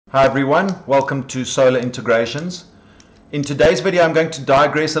Hi everyone, welcome to Solar Integrations. In today's video I'm going to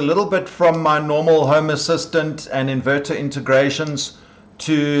digress a little bit from my normal home assistant and inverter integrations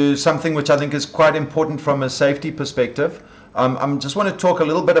to something which I think is quite important from a safety perspective. I just want to talk a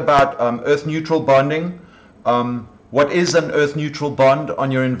little bit about earth neutral bonding. What is an earth neutral bond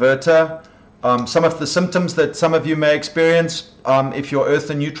on your inverter? Some of the symptoms that some of you may experience if your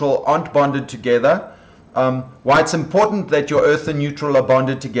earth and neutral aren't bonded together. Why it's important that your earth and neutral are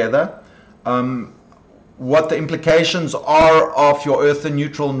bonded together, what the implications are of your earth and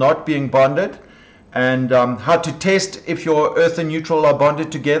neutral not being bonded, and how to test if your earth and neutral are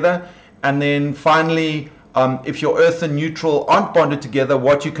bonded together, and then finally, if your earth and neutral aren't bonded together,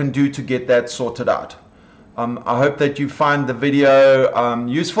 what you can do to get that sorted out. I hope that you find the video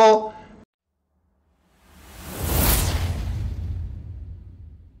useful.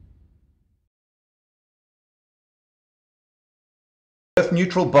 Earth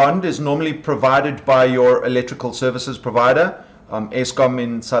neutral bond is normally provided by your electrical services provider, Eskom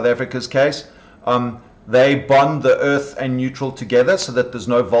in South Africa's case. They bond the earth and neutral together so that there's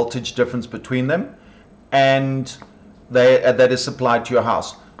no voltage difference between them, and that is supplied to your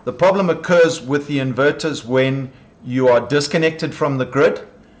house. The problem occurs with the inverters when you are disconnected from the grid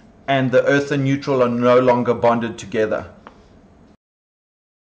and the earth and neutral are no longer bonded together.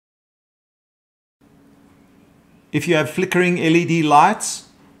 If you have flickering LED lights,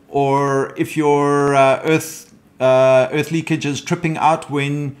 or if your earth leakage is tripping out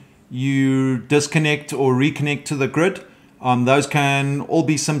when you disconnect or reconnect to the grid, those can all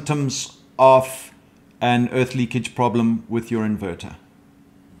be symptoms of an earth leakage problem with your inverter.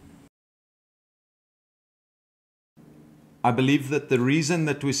 I believe that the reason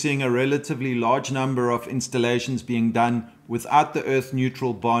that we're seeing a relatively large number of installations being done without the earth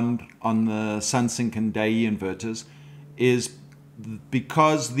neutral bond on the SunSync and DAE inverters is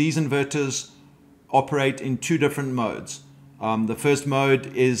because these inverters operate in two different modes. The first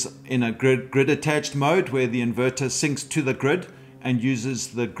mode is in a grid attached mode, where the inverter syncs to the grid and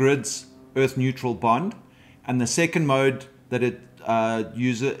uses the grid's earth neutral bond. And the second mode that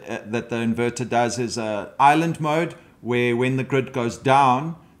that the inverter does is an island mode, where when the grid goes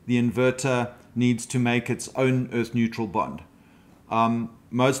down, the inverter needs to make its own earth neutral bond.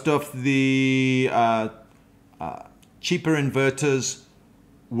 Most of the cheaper inverters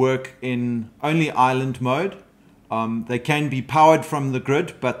work in only island mode. They can be powered from the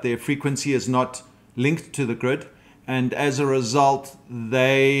grid, but their frequency is not linked to the grid, and as a result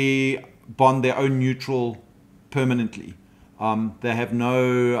they bond their own neutral permanently. They have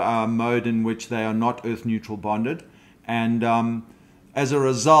no mode in which they are not earth neutral bonded, and as a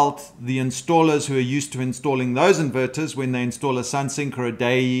result, the installers who are used to installing those inverters, when they install a SunSync or a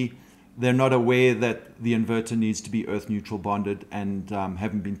DAE, they're not aware that the inverter needs to be earth neutral bonded, and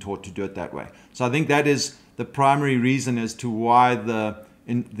haven't been taught to do it that way. So I think that is the primary reason as to why the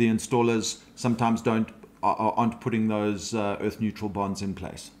installers sometimes aren't putting those earth neutral bonds in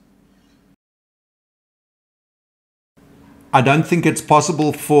place. I don't think it's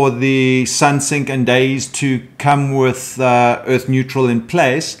possible for the SunSync and DAEs to come with earth neutral in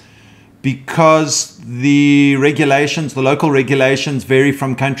place, because the regulations, the local regulations, vary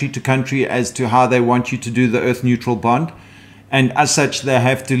from country to country as to how they want you to do the earth neutral bond. And as such, they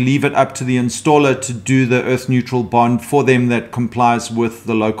have to leave it up to the installer to do the earth neutral bond for them that complies with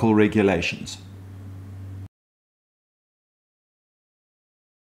the local regulations.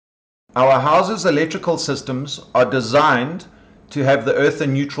 Our house's electrical systems are designed to have the earth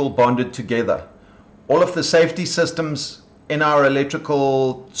and neutral bonded together. All of the safety systems in our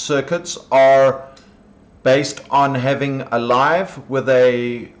electrical circuits are based on having a live with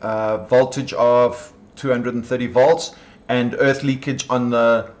a voltage of 230 volts and earth leakage on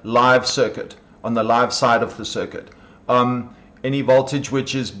the live circuit, on the live side of the circuit. Any voltage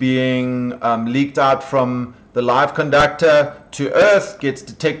which is being leaked out from the live conductor to earth gets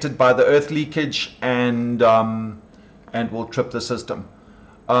detected by the earth leakage and will trip the system.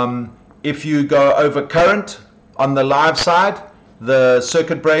 If you go over current on the live side, the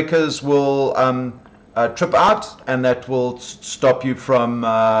circuit breakers will trip out, and that will stop you from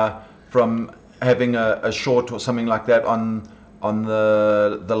having a short or something like that on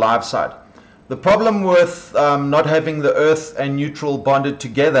the live side. The problem with not having the earth and neutral bonded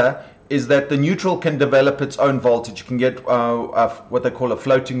together is that the neutral can develop its own voltage. You can get what they call a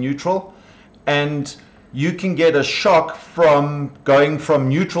floating neutral, and you can get a shock from going from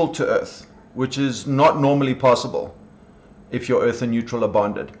neutral to earth, which is not normally possible if your earth and neutral are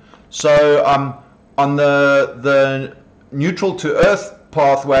bonded. So on the neutral to earth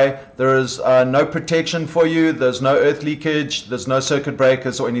pathway. There is no protection for you. There's no earth leakage. There's no circuit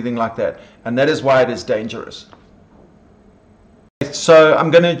breakers or anything like that. And that is why it is dangerous. So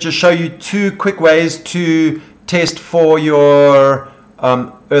I'm going to just show you two quick ways to test for your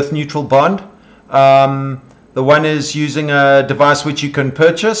earth neutral bond. The one is using a device which you can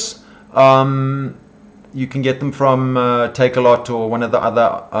purchase. You can get them from Take-A-Lot or one of the other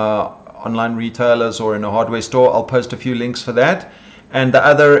online retailers or in a hardware store. I'll post a few links for that. And the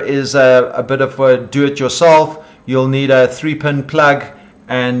other is a bit of a do-it-yourself. You'll need a 3-pin plug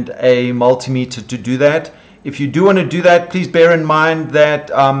and a multimeter to do that. If you do want to do that, please bear in mind that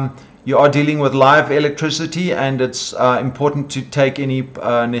you are dealing with live electricity, and it's important to take any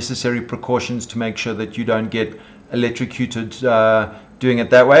necessary precautions to make sure that you don't get electrocuted doing it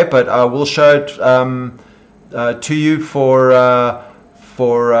that way. But I will show it to you for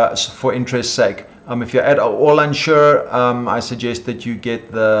interest's sake. If you're at all unsure, I suggest that you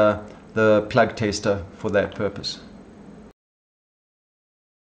get the plug tester for that purpose.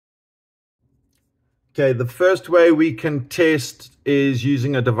 Okay, the first way we can test is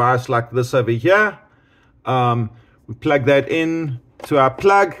using a device like this over here. We plug that in to our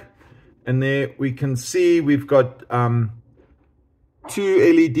plug, and there we can see we've got 2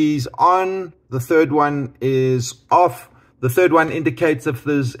 LEDs on. The third one is off. The third one indicates if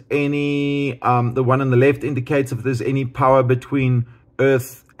there's any, the one on the left indicates if there's any power between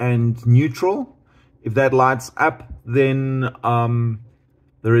earth and neutral. If that lights up, then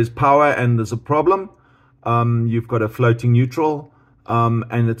there is power and there's a problem. You've got a floating neutral,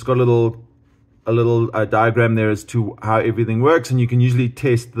 and it's got a little diagram there as to how everything works, and you can usually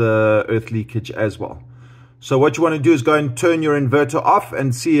test the earth leakage as well. So what you want to do is go and turn your inverter off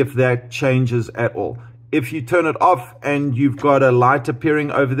and see if that changes at all. If you turn it off and you've got a light appearing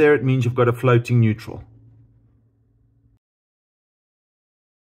over there, it means you've got a floating neutral.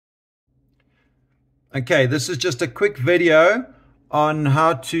 Okay, this is just a quick video on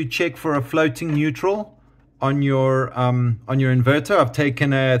how to check for a floating neutral on your inverter. I've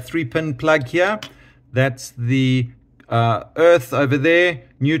taken a 3-pin plug here. That's the earth over there,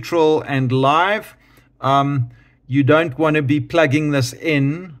 neutral and live. You don't want to be plugging this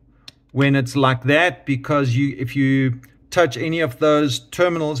in when it's like that, because if you touch any of those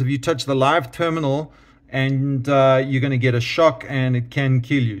terminals, if you touch the live terminal, and you're going to get a shock and it can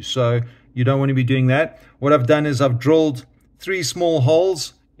kill you. So you don't want to be doing that. What I've done is I've drilled 3 small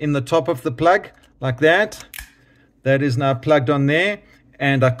holes in the top of the plug like that. That is now plugged on there,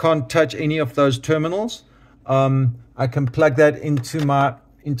 and I can't touch any of those terminals. I can plug that into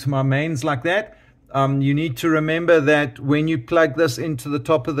my mains like that. You need to remember that when you plug this into the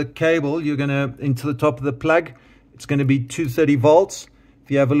top of the cable, into the top of the plug, it's going to be 230 volts. If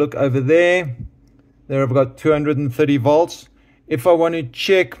you have a look over there, I've got 230 volts. If I want to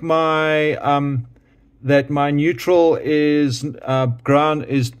check that my neutral is ground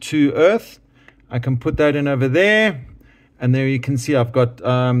is to earth, I can put that in over there, and there you can see I've got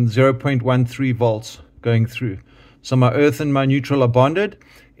 0.13 volts going through. So my earth and my neutral are bonded.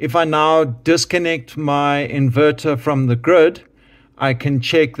 If I now disconnect my inverter from the grid, I can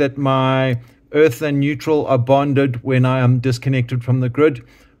check that my earth and neutral are bonded when I am disconnected from the grid.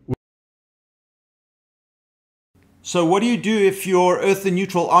 So what do you do if your earth and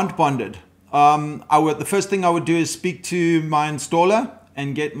neutral aren't bonded? The first thing I would do is speak to my installer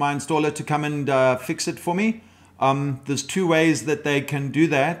and get my installer to come and fix it for me. There's 2 ways that they can do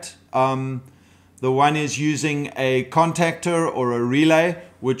that. The one is using a contactor or a relay,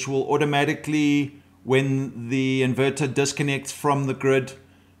 which will automatically, when the inverter disconnects from the grid,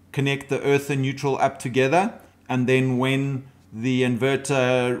 connect the earth and neutral up together. And then when the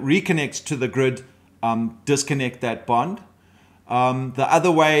inverter reconnects to the grid, disconnect that bond. The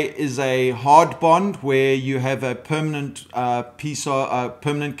other way is a hard bond, where you have a permanent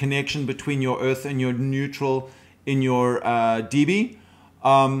permanent connection between your earth and your neutral in your DB.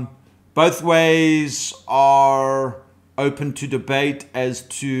 Both ways are open to debate as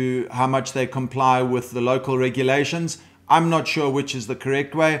to how much they comply with the local regulations. I'm not sure which is the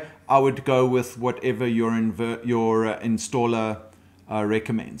correct way. I would go with whatever your installer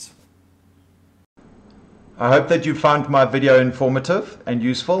recommends. I hope that you found my video informative and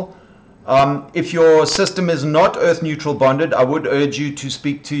useful. If your system is not earth neutral bonded, I would urge you to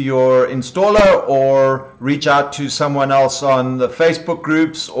speak to your installer or reach out to someone else on the Facebook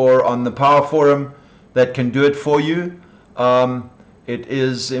groups or on the Power Forum that can do it for you. It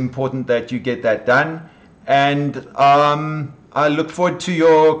is important that you get that done. And I look forward to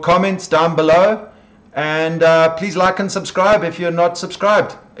your comments down below. And please like and subscribe if you're not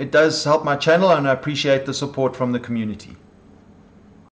subscribed. It does help my channel, and I appreciate the support from the community.